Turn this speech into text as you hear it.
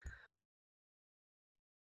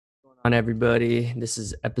On everybody. This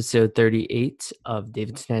is episode 38 of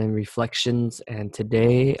David Stanton Reflections, and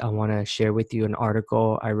today I want to share with you an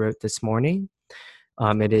article I wrote this morning.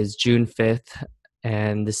 It is June 5th,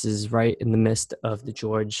 and this is right in the midst of the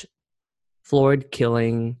George Floyd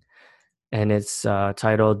killing, and it's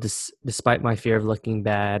titled Despite My Fear of Looking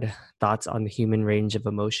Bad, Thoughts on the Human Range of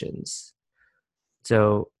Emotions.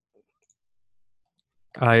 So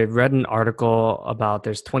I read an article about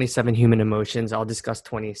there's 27 human emotions. I'll discuss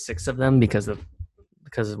 26 of them because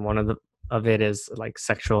one of it is like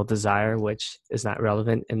sexual desire, which is not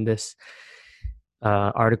relevant in this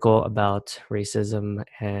article about racism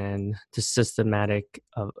and the systematic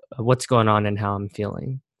of what's going on and how I'm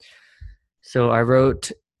feeling. So I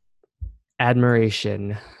wrote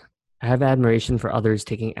admiration. I have admiration for others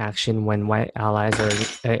taking action when white allies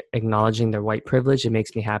are acknowledging their white privilege. It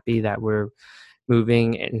makes me happy that we're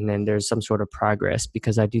moving and then there's some sort of progress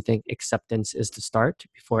because I do think acceptance is the start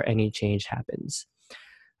before any change happens.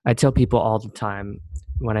 I tell people all the time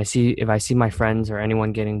if I see my friends or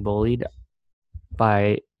anyone getting bullied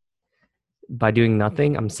by doing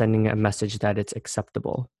nothing, I'm sending a message that it's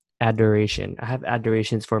acceptable. Adoration. I have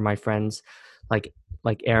adorations for my friends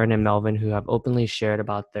like Aaron and Melvin who have openly shared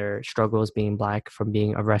about their struggles being black, from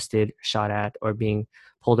being arrested, shot at, or being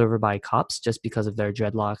pulled over by cops just because of their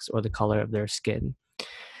dreadlocks or the color of their skin.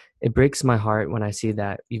 It breaks my heart when I see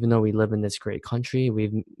that even though we live in this great country,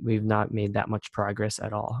 we've not made that much progress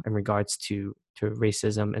at all in regards to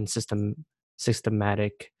racism and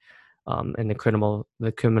systematic and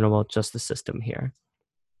the criminal justice system here.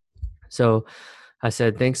 So I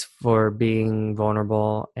said thanks for being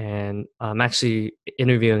vulnerable, and I'm actually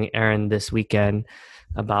interviewing Aaron this weekend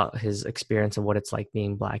about his experience of what it's like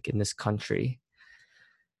being black in this country.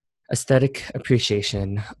 Aesthetic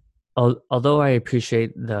appreciation. Although I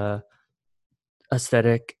appreciate the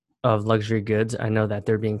aesthetic of luxury goods, I know that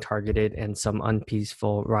they're being targeted in some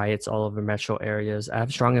unpeaceful riots all over metro areas. I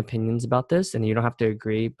have strong opinions about this, and you don't have to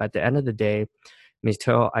agree. But at the end of the day,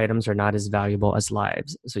 material items are not as valuable as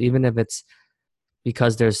lives. So even if it's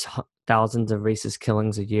because there's thousands of racist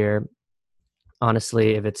killings a year,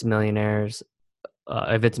 honestly, if it's millions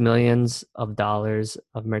of dollars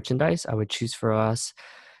of merchandise, I would choose for us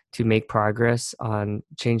to make progress on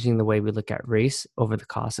changing the way we look at race over the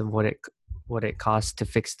cost of what it costs to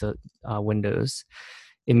fix the windows.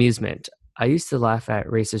 Amusement. I used to laugh at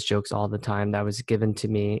racist jokes all the time that was given to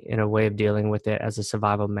me in a way of dealing with it as a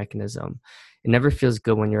survival mechanism. It never feels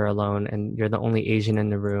good when you're alone and you're the only Asian in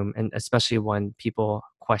the room, and especially when people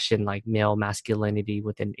question like male masculinity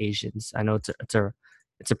within Asians. I know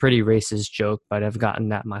it's a pretty racist joke, but I've gotten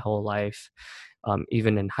that my whole life,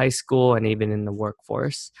 even in high school and even in the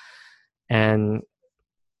workforce. And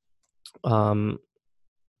um,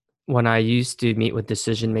 when I used to meet with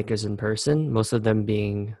decision makers in person, most of them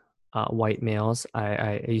being white males,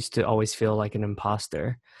 I used to always feel like an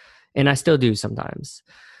imposter. And I still do sometimes.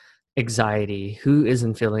 Anxiety. Who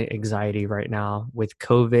isn't feeling anxiety right now with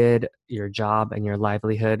COVID, your job, and your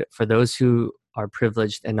livelihood? For those who are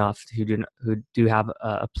privileged enough who do have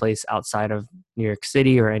a place outside of New York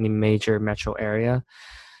City or any major metro area,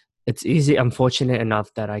 it's easy. I'm fortunate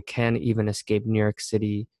enough that I can even escape New York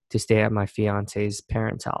City to stay at my fiance's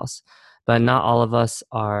parents' house. But not all of us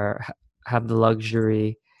have the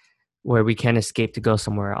luxury where we can escape to go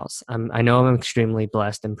somewhere else. I know I'm extremely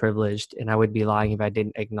blessed and privileged, and I would be lying if I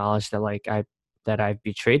didn't acknowledge that I've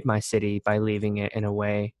betrayed my city by leaving it in a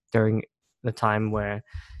way during the time where,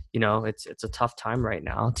 it's a tough time right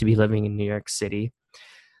now to be living in New York City.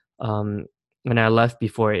 Um, when I left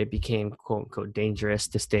before it became quote unquote dangerous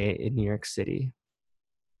to stay in New York City.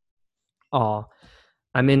 Awe.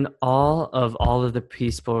 I'm in awe of all of the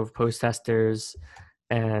peaceful protesters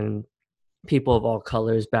and people of all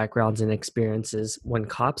colors, backgrounds, and experiences. When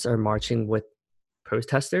cops are marching with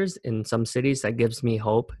protesters in some cities, that gives me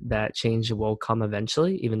hope that change will come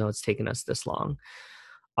eventually, even though it's taken us this long.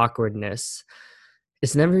 Awkwardness.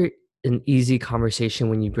 It's never an easy conversation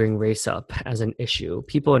when you bring race up as an issue.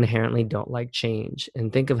 People inherently don't like change.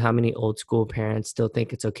 And think of how many old school parents still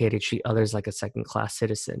think it's okay to treat others like a second class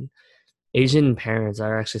citizen. Asian parents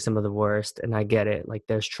are actually some of the worst, and I get it. Like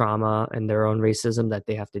there's trauma and their own racism that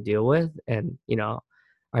they have to deal with, and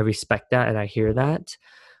I respect that and I hear that.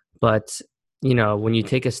 But when you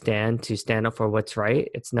take a stand to stand up for what's right,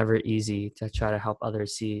 it's never easy to try to help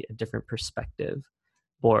others see a different perspective.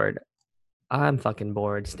 Bored. I'm fucking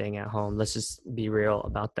bored staying at home. Let's just be real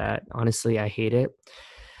about that. Honestly, I hate it.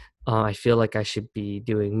 I feel like I should be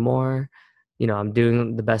doing more. I'm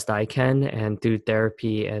doing the best I can, and through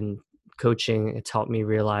therapy and coaching, it's helped me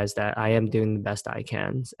realize that I am doing the best I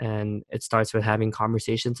can. And it starts with having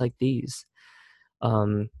conversations like these.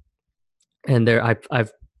 Um, And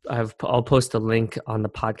I'll post a link on the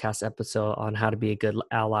podcast episode on how to be a good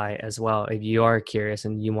ally as well. If you are curious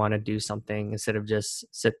and you want to do something instead of just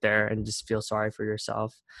sit there and just feel sorry for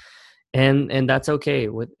yourself, and that's okay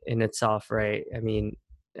with in itself, right? I mean,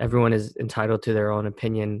 everyone is entitled to their own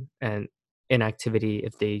opinion and inactivity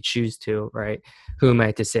if they choose to, right? Who am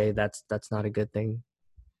I to say that's not a good thing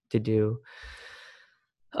to do?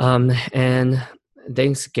 And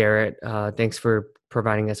thanks, Garrett. Thanks for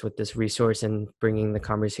providing us with this resource and bringing the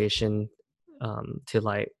conversation to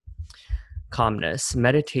light. Calmness.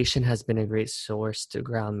 Meditation has been a great source to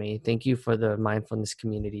ground me. Thank you for the mindfulness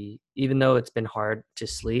community. Even though it's been hard to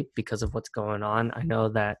sleep because of what's going on, I know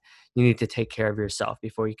that you need to take care of yourself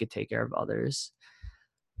before you could take care of others.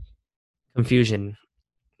 Confusion.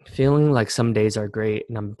 Feeling like some days are great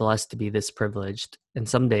and I'm blessed to be this privileged. And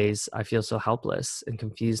some days I feel so helpless and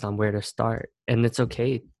confused on where to start. And it's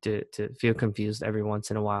okay to feel confused every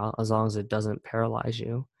once in a while, as long as it doesn't paralyze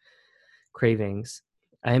you. Cravings.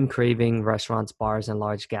 I am craving restaurants, bars, and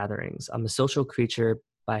large gatherings. I'm a social creature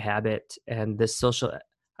by habit, and this social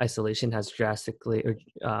isolation has drastically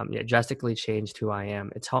changed who I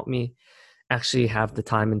am. It's helped me actually have the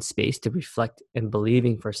time and space to reflect and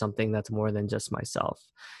believing for something that's more than just myself.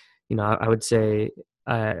 I would say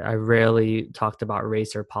I rarely talked about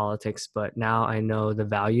race or politics, but now I know the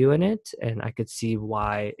value in it, and I could see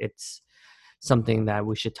why it's something that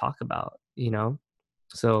we should talk about.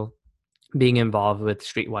 So being involved with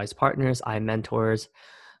Streetwise Partners, iMentors,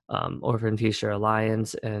 Orphan Future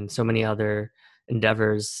Alliance, and so many other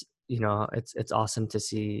endeavors, it's awesome to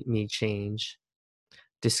see me change.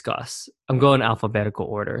 Discuss. I'm going alphabetical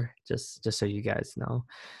order, just so you guys know.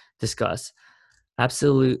 Discuss.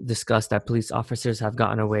 Absolute disgust that police officers have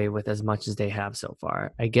gotten away with as much as they have so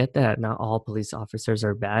far. I get that not all police officers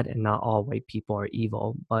are bad and not all white people are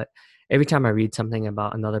evil, but every time I read something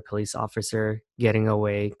about another police officer getting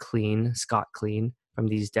away clean, scot clean from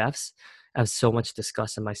these deaths, I have so much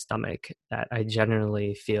disgust in my stomach that I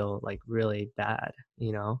generally feel like really bad.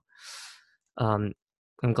 Um,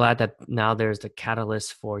 I'm glad that now there's the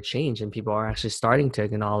catalyst for change and people are actually starting to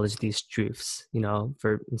acknowledge these truths,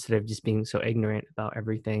 for instead of just being so ignorant about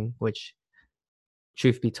everything, which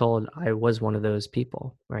truth be told, I was one of those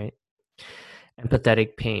people, right?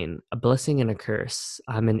 Empathetic pain, a blessing and a curse.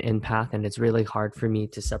 I'm an empath and it's really hard for me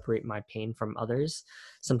to separate my pain from others.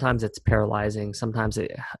 Sometimes it's paralyzing. Sometimes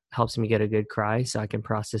it helps me get a good cry so I can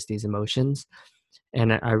process these emotions.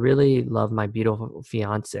 And I really love my beautiful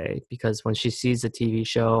fiance because when she sees a TV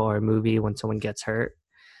show or a movie when someone gets hurt,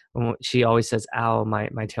 she always says, "Ow, my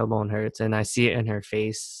tailbone hurts," and I see it in her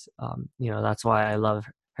face. That's why I love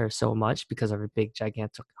her so much because of her big,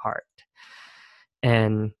 gigantic heart,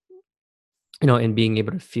 and in being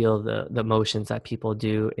able to feel the emotions that people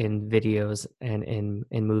do in videos and in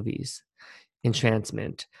movies.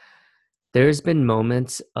 Entrancement. There's been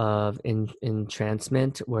moments of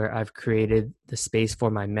entrancement where I've created the space for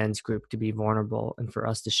my men's group to be vulnerable and for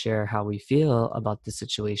us to share how we feel about the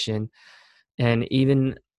situation. And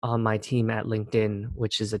even on my team at LinkedIn,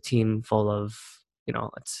 which is a team full of,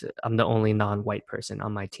 I'm the only non-white person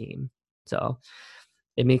on my team. So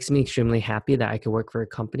it makes me extremely happy that I could work for a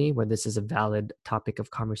company where this is a valid topic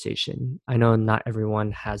of conversation. I know not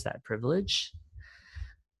everyone has that privilege.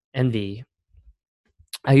 Envy.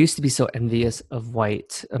 I used to be so envious of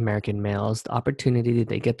white American males, the opportunity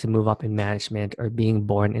they get to move up in management or being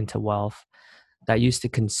born into wealth that used to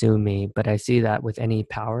consume me. But I see that with any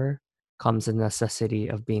power comes the necessity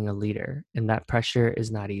of being a leader, and that pressure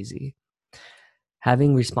is not easy.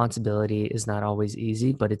 Having responsibility is not always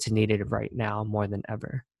easy, but it's needed right now more than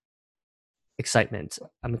ever. Excitement.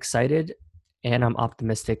 I'm excited and I'm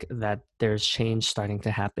optimistic that there's change starting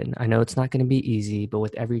to happen. I know it's not going to be easy, but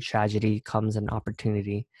with every tragedy comes an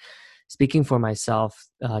opportunity. Speaking for myself,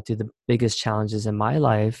 to the biggest challenges in my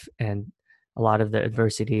life and a lot of the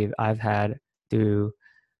adversity I've had through,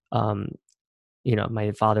 um,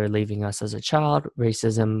 my father leaving us as a child,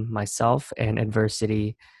 racism, myself, and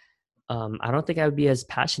adversity. I don't think I would be as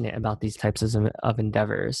passionate about these types of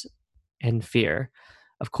endeavors. And fear.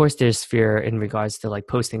 Of course, there's fear in regards to like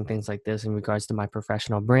posting things like this in regards to my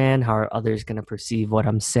professional brand. How are others going to perceive what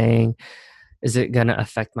I'm saying? Is it going to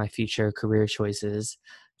affect my future career choices?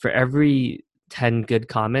 For every 10 good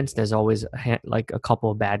comments, there's always like a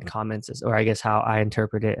couple of bad comments, or I guess how I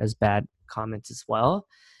interpret it as bad comments as well.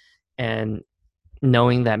 And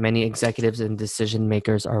knowing that many executives and decision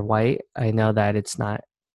makers are white, I know that it's not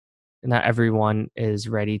everyone is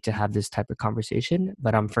ready to have this type of conversation,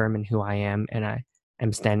 but I'm firm in who I am and I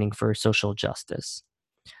am standing for social justice.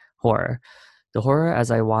 Horror. The horror as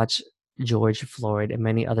I watch George Floyd and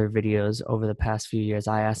many other videos over the past few years,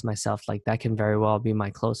 I asked myself, like, that can very well be my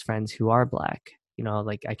close friends who are Black.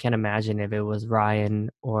 Like, I can't imagine if it was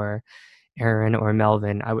Ryan or Aaron or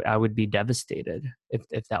Melvin. I would be devastated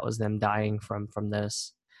if that was them dying from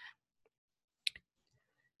this.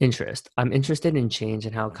 I'm interested in change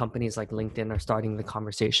and how companies like LinkedIn are starting the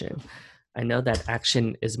conversation. I know that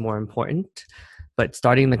action is more important, but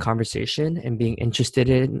starting the conversation and being interested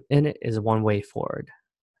in it is one way forward.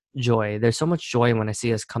 Joy. There's so much joy when I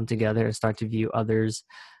see us come together and start to view others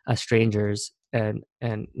as strangers, and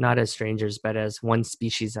not as strangers, but as one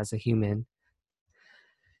species, as a human.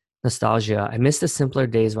 Nostalgia. I miss the simpler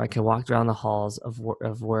days where I could walk around the halls of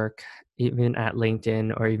work, even at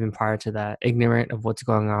LinkedIn or even prior to that, ignorant of what's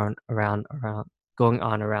going on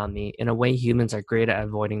around me. In a way, humans are great at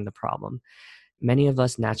avoiding the problem. Many of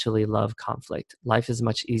us naturally love conflict. Life is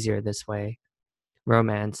much easier this way.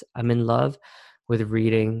 Romance. I'm in love with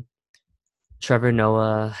reading Trevor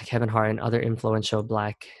Noah, Kevin Hart, and other influential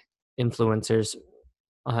Black influencers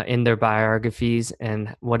in their biographies,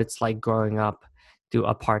 and what it's like growing up through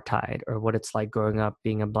apartheid, or what it's like growing up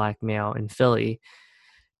being a Black male in Philly.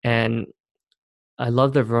 And I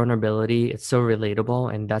love the vulnerability. It's so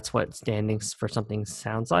relatable, and that's what standing for something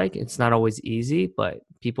sounds like. It's not always easy, but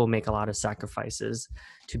people make a lot of sacrifices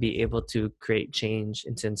to be able to create change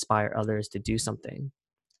and to inspire others to do something.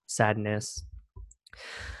 Sadness.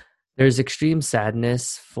 There's extreme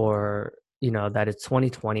sadness for that it's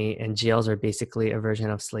 2020 and jails are basically a version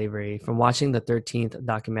of slavery. From watching the 13th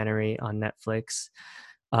documentary on Netflix,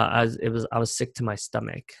 I was sick to my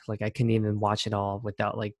stomach. Like, I couldn't even watch it all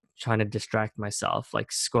without like trying to distract myself, like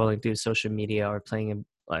scrolling through social media or playing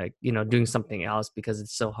like doing something else, because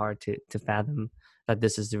it's so hard to fathom that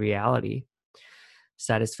this is the reality.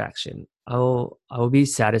 Satisfaction. I will be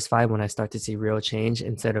satisfied when I start to see real change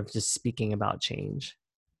instead of just speaking about change.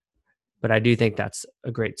 But I do think that's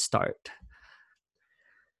a great start.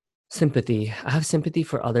 Sympathy. I have sympathy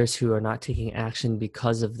for others who are not taking action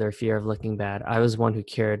because of their fear of looking bad. I was one who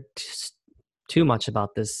cared too much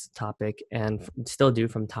about this topic, and still do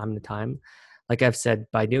from time to time. Like I've said,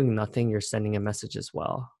 by doing nothing, you're sending a message as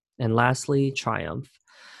well. And lastly, triumph.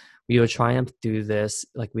 We will triumph through this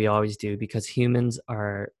like we always do, because humans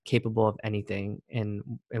are capable of anything, and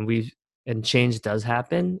change does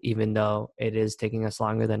happen, even though it is taking us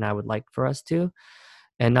longer than I would like for us to.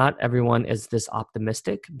 And not everyone is this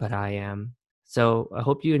optimistic, but I am. So I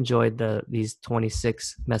hope you enjoyed these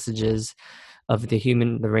 26 messages of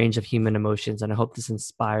the range of human emotions, and I hope this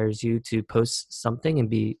inspires you to post something and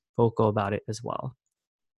be vocal about it as well.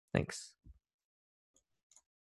 Thanks.